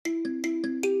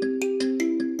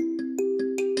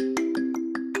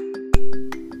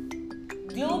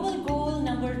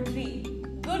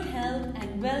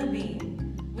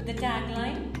Well-being with the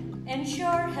tagline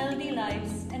Ensure Healthy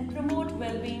Lives and Promote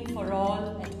Well-being for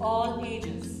All at All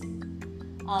Ages.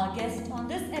 Our guest on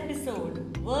this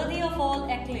episode, worthy of all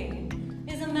acclaim,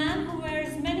 is a man who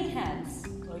wears many hats: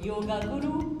 a yoga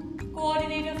guru,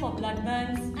 coordinator for blood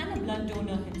banks and a blood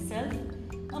donor himself,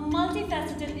 a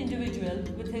multifaceted individual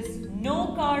with his no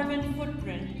carbon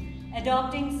footprint,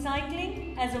 adopting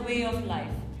cycling as a way of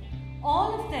life,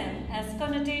 all of them as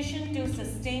connotation to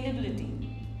sustainability.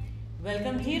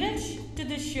 Welcome Dheeraj to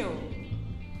the show.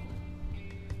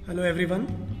 Hello everyone.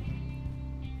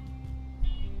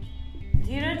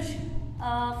 Dheeraj,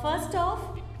 first off,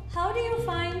 how do you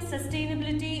find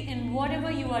sustainability in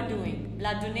whatever you are doing?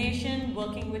 Blood donation,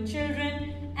 working with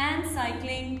children, and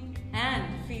cycling, and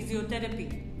physiotherapy.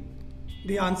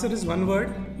 The answer is one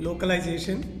word: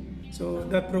 localization. So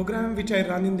the program which I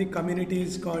run in the community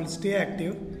is called Stay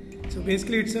Active. So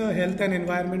basically it's a health and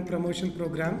environment promotion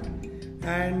program,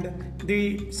 and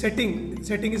the setting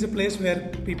is a place where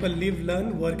people live, learn,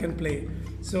 work and play.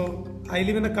 So I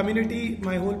live in a community.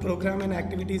 My whole program and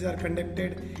activities are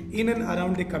conducted in and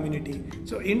around the community.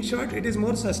 So in short, it is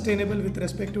more sustainable with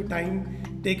respect to time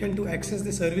taken to access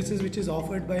the services which is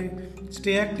offered by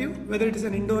Stay Active, whether it is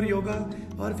an indoor yoga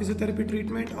or physiotherapy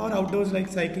treatment, or outdoors like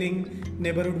cycling,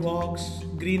 neighborhood walks,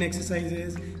 green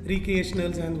exercises,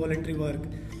 recreationals and voluntary work.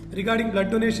 Regarding blood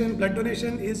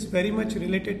donation is very much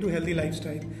related to healthy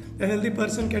lifestyle. A healthy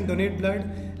person can donate blood,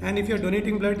 and if you are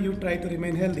donating blood, you try to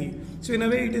remain healthy. So in a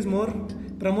way, it is more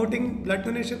promoting blood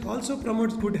donation also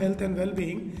promotes good health and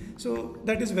well-being. So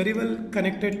that is very well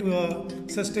connected to a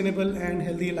sustainable and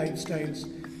healthy lifestyles.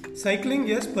 Cycling,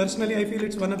 yes, personally I feel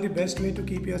it's one of the best way to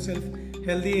keep yourself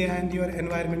healthy and your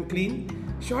environment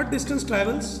clean. Short distance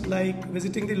travels like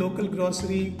visiting the local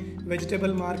grocery,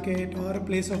 vegetable market or a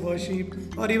place of worship,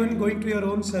 or even going to your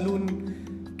own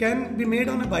saloon can be made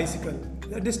on a bicycle.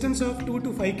 A distance of 2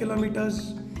 to 5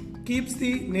 kilometers keeps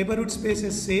the neighborhood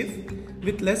spaces safe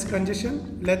with less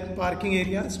congestion, less parking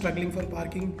area, struggling for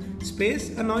parking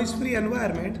space, a noise-free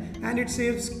environment, and it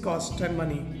saves cost and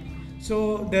money.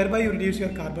 So thereby you reduce your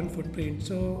carbon footprint.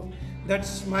 So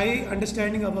that's my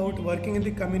understanding about working in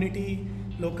the community,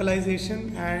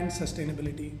 localization and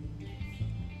sustainability.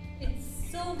 It's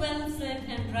so well said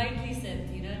and rightly said,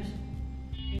 Dheeraj.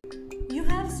 You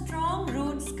have strong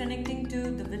roots connecting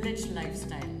to the village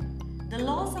lifestyle, the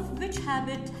loss of which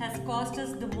habit has cost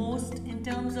us the most in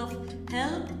terms of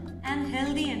health and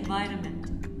healthy environment.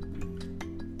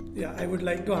 Yeah, I would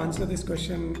like to answer this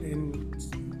question in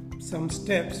some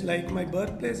steps. Like, my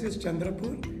birthplace is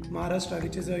Chandrapur, Maharashtra,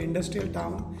 which is an industrial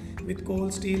town with coal,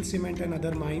 steel, cement and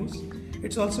other mines.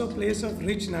 It's also a place of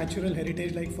rich natural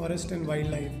heritage like forest and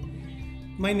wildlife.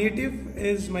 My native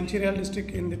is Manchiryal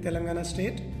district in the Telangana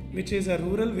state, which is a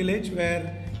rural village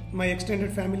where my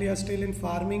extended family are still in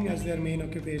farming as their main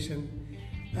occupation.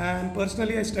 And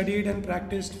personally, I studied and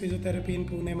practiced physiotherapy in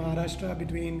Pune, Maharashtra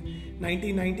between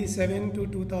 1997 to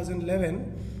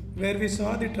 2011, where we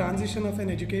saw the transition of an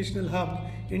educational hub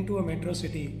into a metro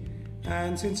city.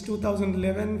 And since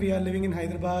 2011, we are living in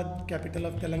Hyderabad, capital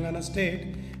of Telangana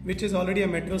state, which is already a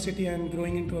metro city and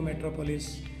growing into a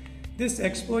metropolis. This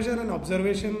exposure and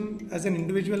observation as an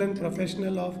individual and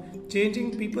professional of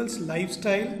changing people's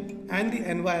lifestyle and the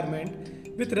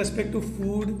environment with respect to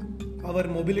food, our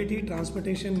mobility,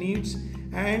 transportation needs,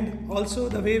 and also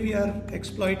the way we are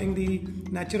exploiting the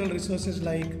natural resources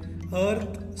like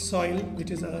earth, soil, which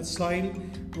is soil,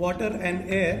 water and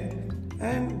air.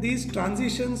 And these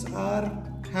transitions are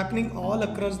happening all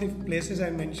across the places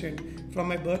I mentioned, from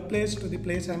my birthplace to the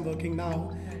place I'm working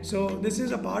now. So this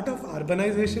is a part of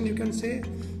urbanization, you can say,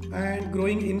 and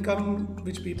growing income,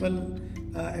 which people,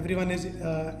 everyone is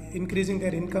increasing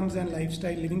their incomes and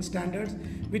lifestyle living standards,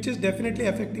 which is definitely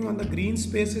affecting on the green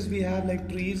spaces we have like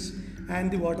trees and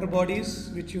the water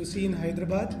bodies, which you see in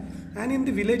Hyderabad. And in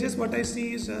the villages, what I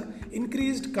see is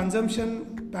increased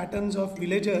consumption patterns of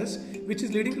villagers, which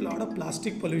is leading to a lot of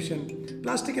plastic pollution,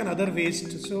 plastic and other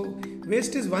waste. So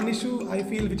waste is one issue I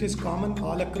feel which is common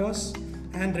all across,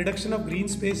 and reduction of green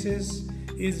spaces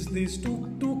is these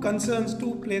two concerns,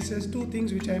 two places, two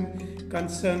things which I'm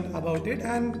concerned about it.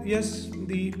 And yes,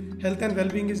 the health and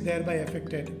well-being is thereby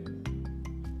affected.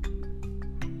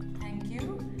 Thank you.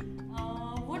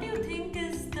 What do you think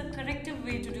is the corrective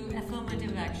way to do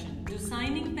affirmative action? Do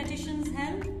signing petitions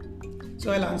help?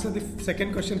 So I'll answer the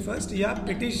second question first. Yeah,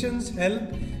 petitions help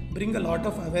bring a lot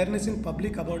of awareness in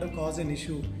public about a cause and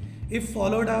issue. If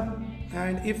followed up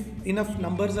and if enough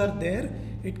numbers are there,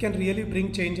 it can really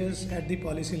bring changes at the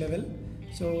policy level.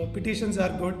 So petitions are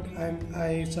good.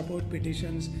 I support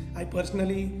petitions. I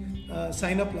personally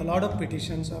sign up a lot of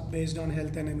petitions based on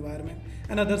health and environment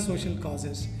and other social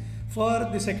causes. For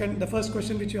the first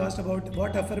question which you asked about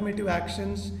what affirmative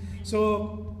actions.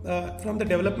 So from the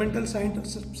developmental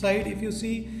side, if you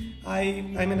see,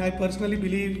 I personally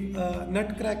believe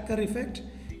nutcracker effect,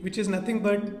 which is nothing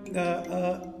but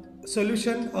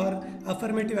solution or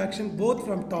affirmative action both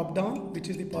from top down, which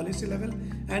is the policy level,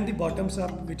 and the bottoms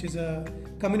up, which is a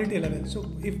community level. So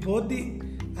if both the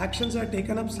actions are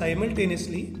taken up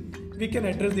simultaneously, we can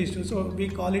address the issue. So we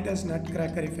call it as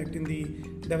nutcracker effect in the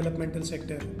developmental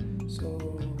sector.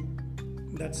 So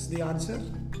that's the answer.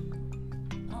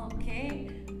 Okay.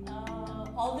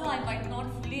 Although I might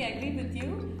not fully agree with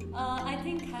you, I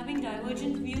think having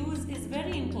divergent views is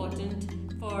very important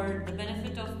for the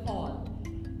benefit of all.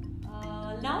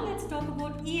 Now let's talk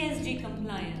about ESG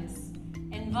compliance,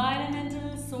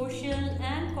 environmental, social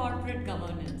and corporate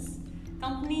governance.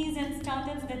 Companies and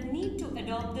startups that need to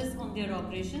adopt this on their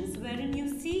operations, wherein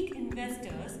you seek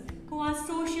investors who are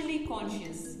socially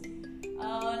conscious.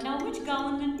 Now, which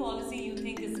government policy you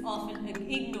think is often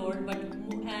ignored,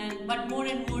 but more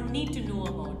and more need to know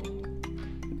about it?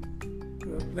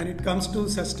 When it comes to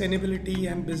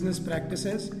sustainability and business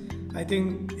practices, I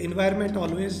think environment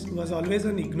was always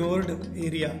an ignored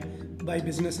area by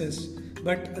businesses.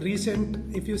 But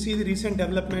if you see the recent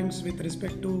developments with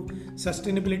respect to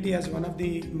sustainability as one of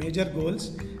the major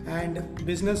goals, and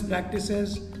business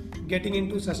practices getting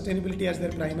into sustainability as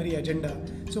their primary agenda.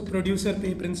 So producer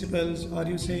pay principles, or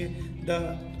you say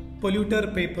the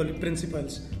polluter pay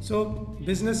principles. So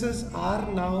businesses are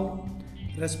now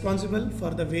responsible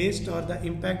for the waste or the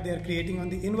impact they are creating on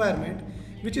the environment,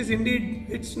 which is indeed,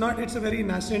 it's a very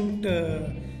nascent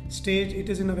stage. It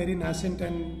is in a very nascent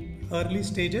and early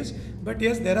stages. But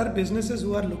yes, there are businesses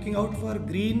who are looking out for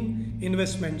green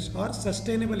investments or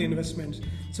sustainable investments.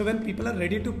 So when people are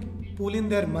ready to pull in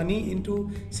their money into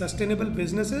sustainable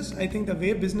businesses, I think the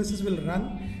way businesses will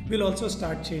run will also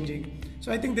start changing.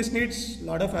 So I think this needs a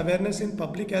lot of awareness in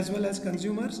public as well as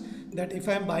consumers, that if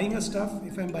I'm buying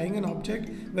if I'm buying an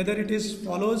object, whether it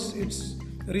follows its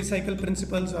recycle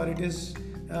principles, or it is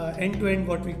end-to-end,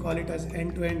 what we call it as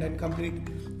end-to-end and complete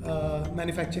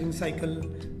manufacturing cycle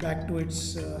back to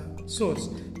its source,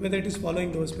 whether it is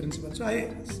following those principles. So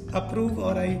I approve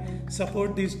or I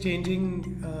support this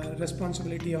changing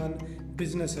responsibility on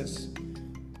businesses.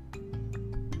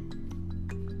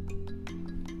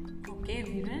 Okay,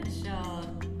 Dheeraj,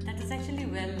 that is actually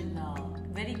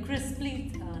very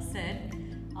crisply said.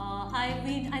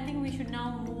 I think we should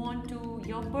now move on to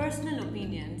your personal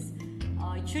opinions.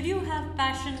 Should you have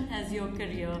passion as your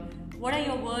career? What are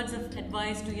your words of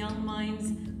advice to young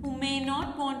minds who may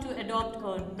not want to adopt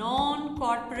a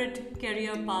non-corporate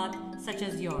career path such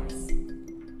as yours?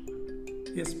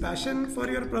 Yes, passion for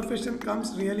your profession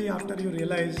comes really after you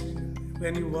realize,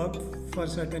 when you work for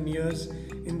certain years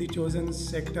in the chosen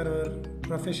sector or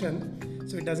profession.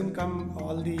 So it doesn't come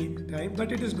all the time,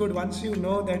 but it is good once you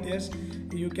know that yes,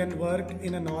 you can work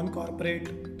in a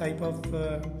non-corporate type of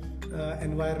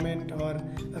environment or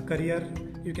a career.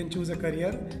 You can choose a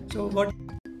career. So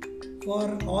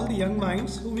for all the young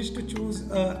minds who wish to choose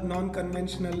a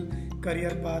non-conventional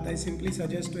career path, I simply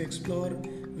suggest to explore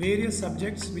various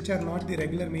subjects which are not the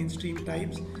regular mainstream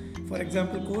types. For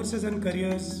example, courses and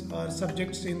careers or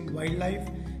subjects in wildlife,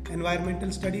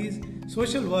 environmental studies,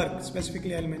 social work,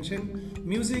 specifically I'll mention,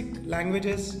 music,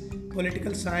 languages,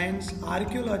 political science,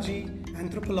 archaeology,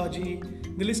 anthropology.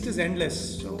 The list is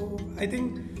endless. So I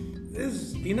think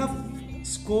there's enough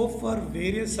scope for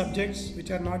various subjects which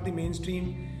are not the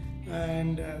mainstream,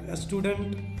 and a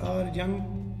student or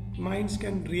young minds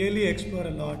can really explore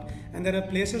a lot. And there are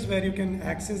places where you can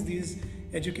access these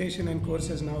education and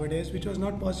courses nowadays, which was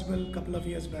not possible a couple of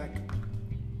years back.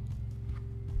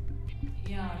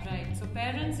 Yeah, right. So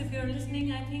parents, if you're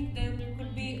listening, I think there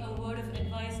could be a word of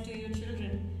advice to your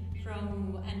children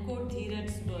and quote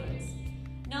Dheeraj's words.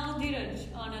 Now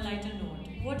Dheeraj, on a lighter note,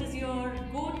 what is your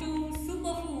go-to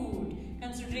superfood,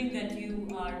 considering that you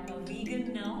are a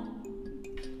vegan now?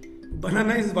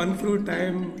 Banana is one fruit I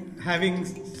am having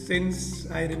since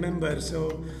I remember.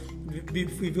 So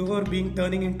before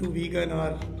turning into vegan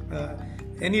or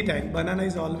any time, banana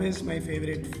is always my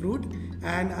favorite fruit.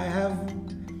 And I have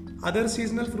other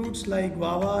seasonal fruits like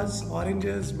guavas,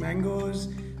 oranges, mangoes,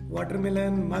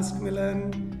 watermelon,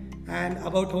 muskmelon. And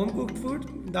about home cooked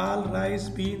food, dal, rice,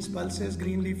 beans, pulses,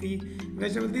 green leafy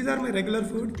vegetables. These are my regular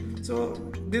food.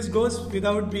 So this goes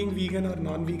without being vegan or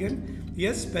non-vegan.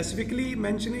 Yes, specifically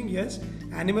mentioning, yes,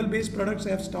 animal-based products I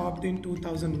have stopped in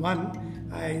 2001.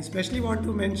 I especially want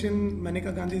to mention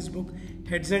Maneka Gandhi's book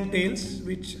Heads and Tails,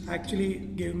 which actually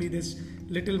gave me this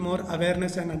little more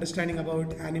awareness and understanding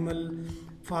about animal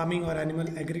farming or animal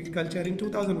agriculture in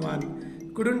 2001.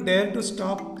 couldn't dare to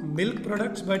stop milk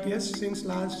products, but yes, since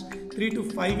last 3 to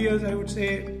 5 years, I would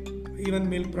say even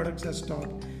milk products have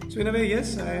stopped. So in a way,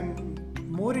 yes, I am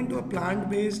more into a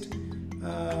plant-based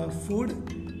food,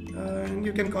 and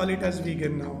you can call it as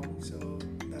vegan now. So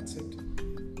that's it.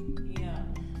 Yeah,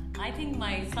 I think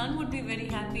my son would be very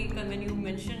happy when you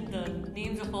mentioned the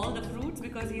names of all the fruits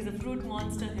because he's a fruit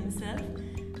monster himself.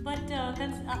 But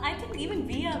I think even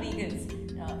we are vegans.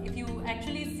 If you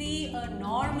actually see a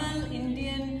normal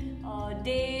Indian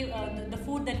day, the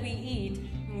food that we eat,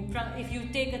 if you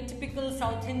take a typical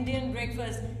South Indian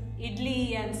breakfast,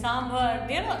 idli and sambar,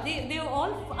 they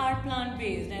all are plant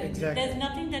based, and Exactly. there's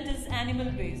nothing that is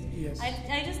animal based. Yes.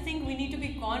 I just think we need to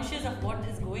be conscious of what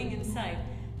is going inside.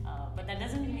 But that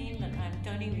doesn't mean that I'm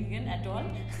turning vegan at all.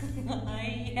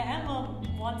 I am a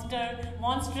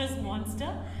monstrous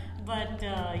monster. But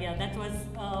yeah, that was.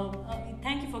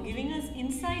 Thank you for giving us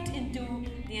insight into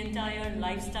the entire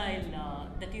lifestyle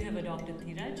that you have adopted,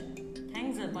 Dheeraj.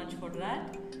 Thanks a bunch for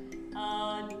that.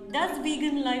 Does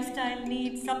vegan lifestyle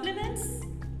need supplements?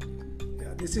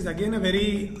 Yeah, this is again a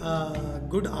very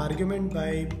good argument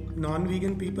by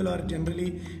non-vegan people, or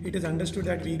generally it is understood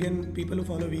that vegan people who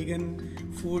follow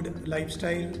vegan food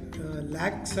lifestyle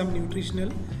lack some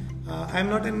nutritional. I am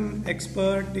not an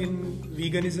expert in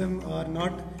veganism or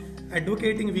not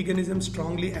advocating veganism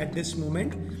strongly at this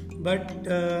moment, but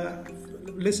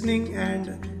listening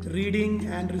and reading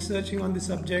and researching on the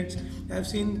subjects, I've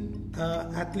seen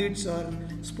athletes or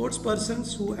sports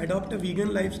persons who adopt a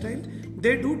vegan lifestyle.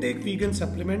 They do take vegan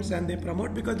supplements and they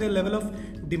promote because their level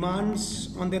of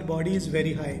demands on their body is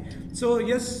very high. So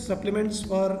yes, supplements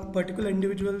for particular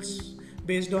individuals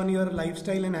based on your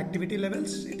lifestyle and activity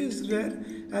levels, it is rare,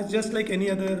 as just like any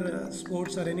other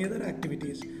sports or any other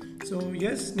activities. So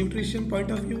yes, nutrition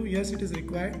point of view, yes, it is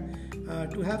required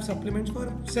to have supplements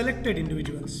for selected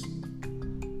individuals.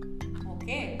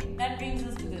 Okay, that brings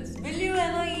us to this. Will you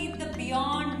ever eat the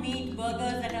Beyond Meat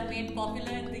burgers that are made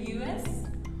popular in the US?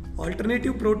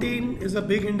 Alternative protein is a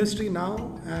big industry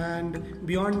now, and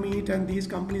Beyond Meat and these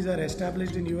companies are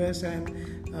established in US, and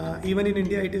even in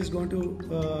India it is going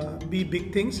to be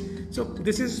big things. So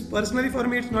this is personally for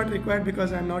me, it's not required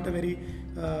because I'm not a very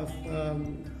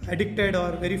addicted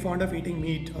or very fond of eating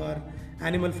meat or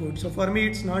animal food. So for me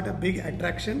it's not a big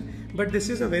attraction, but this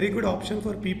is a very good option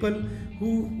for people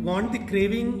who want the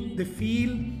craving, the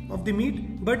feel of the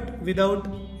meat, but without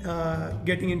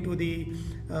getting into the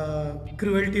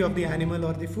cruelty of the animal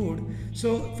or the food.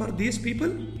 So for these people,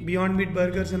 Beyond Meat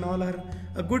burgers and all are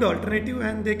a good alternative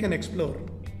and they can explore.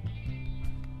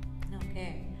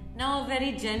 Okay. Now a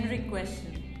very generic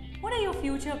question. What are your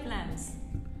future plans?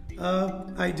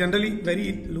 I generally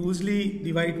very loosely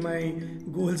divide my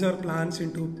goals or plans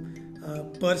into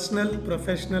personal,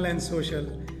 professional and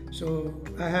social. So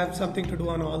I have something to do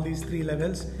on all these three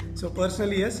levels. So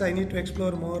personally, yes, I need to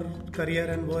explore more career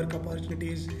and work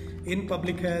opportunities in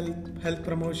public health, health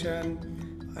promotion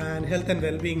and health and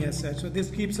well-being as such. So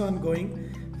this keeps on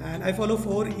going, and I follow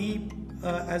 4E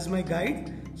as my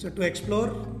guide. So to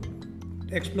explore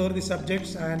the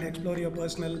subjects and explore your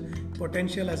personal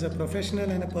potential as a professional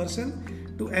and a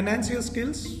person, to enhance your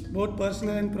skills, both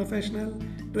personal and professional,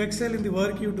 to excel in the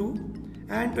work you do,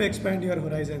 and to expand your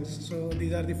horizons. So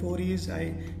these are the 4Es.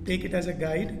 I take it as a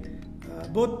guide,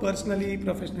 both personally,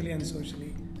 professionally and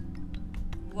socially.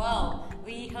 Wow,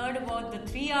 we heard about the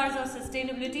 3 R's of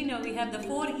sustainability. Now we have the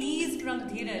 4 E's from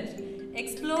Dheeraj.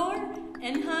 Explore,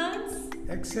 enhance,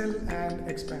 excel and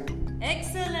expand.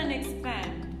 Excel and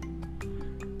expand.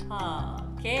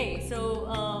 Okay,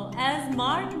 so as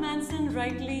Mark Manson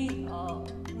rightly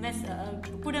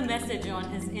put a message on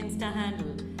his Insta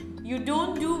handle, you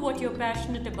don't do what you're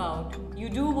passionate about, you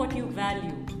do what you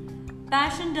value.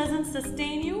 Passion doesn't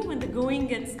sustain you when the going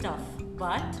gets tough,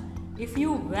 but if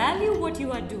you value what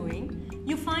you are doing,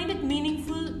 you find it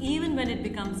meaningful even when it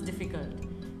becomes difficult.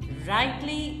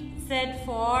 Rightly said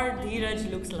for Dheeraj,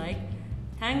 looks like.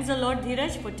 Thanks a lot,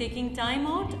 Dheeraj, for taking time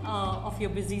out of your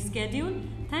busy schedule.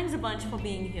 Thanks a bunch for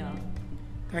being here.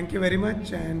 Thank you very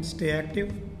much and stay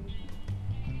active.